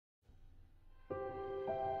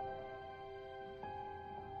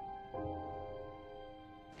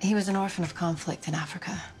He was an orphan of conflict in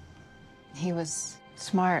Africa. He was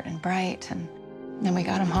smart and bright, and then we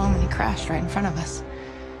got him home and he crashed right in front of us.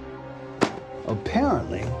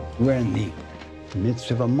 Apparently, we're in the midst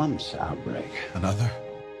of a mumps outbreak. Another?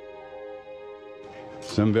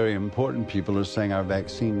 Some very important people are saying our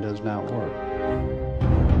vaccine does not work.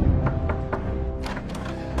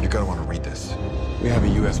 You're gonna want to read this. We have a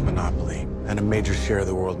U.S. monopoly and a major share of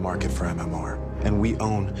the world market for MMR. And we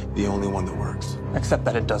own the only one that works. Except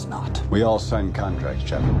that it does not. We all signed contracts,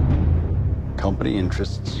 Jeff. Company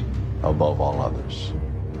interests above all others.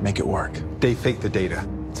 Make it work. They faked the data.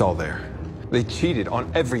 It's all there. They cheated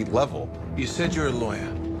on every level. You said you're a lawyer.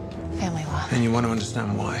 Family law. And you want to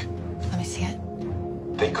understand why? Let me see it.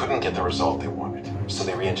 They couldn't get the result they wanted, so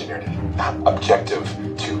they re-engineered it. Not objective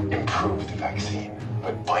to improve the vaccine,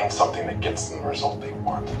 but find something that gets them the result they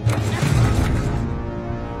want.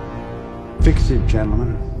 Fix it,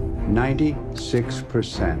 gentlemen.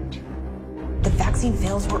 96%. The vaccine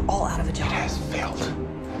fails, we're all out of a job. It has failed.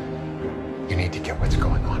 You need to get what's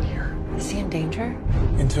going on here. Is he in danger?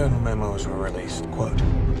 Internal memos were released. Quote,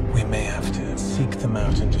 we may have to seek them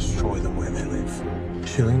out and destroy them where they live.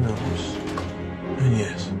 Chilling knows. And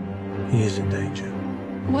yes, he is in danger.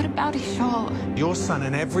 What about Ishal? Your son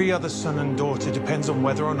and every other son and daughter depends on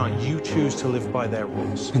whether or not you choose to live by their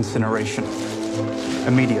rules. Incineration.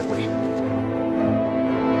 Immediately.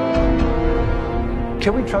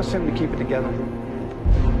 Can we trust him to keep it together?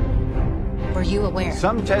 Were you aware?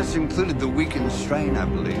 Some tests included the weakened strain, I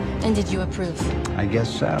believe. And did you approve? I guess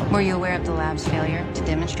so. Were you aware of the lab's failure to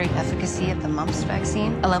demonstrate efficacy of the mumps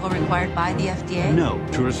vaccine, a level required by the FDA? No,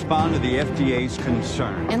 to respond to the FDA's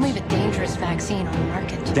concerns. And leave a dangerous vaccine on the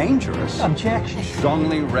market. Dangerous? Objection.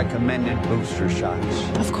 Strongly recommended booster shots.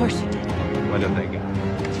 Of course you did. What have they got?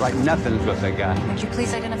 Right, nothing's what they got. Would you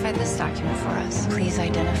please identify this document for us? Please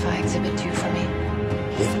identify Exhibit 2 for me.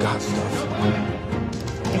 They've got stuff.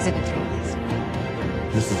 Exhibit 3, please.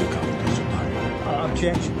 This is a confidential file.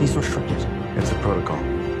 Objection. He's restricted. It's a protocol.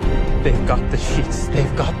 They've got the sheets.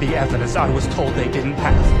 They've got the evidence I was told they didn't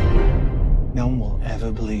have. No one will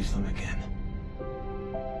ever believe them again.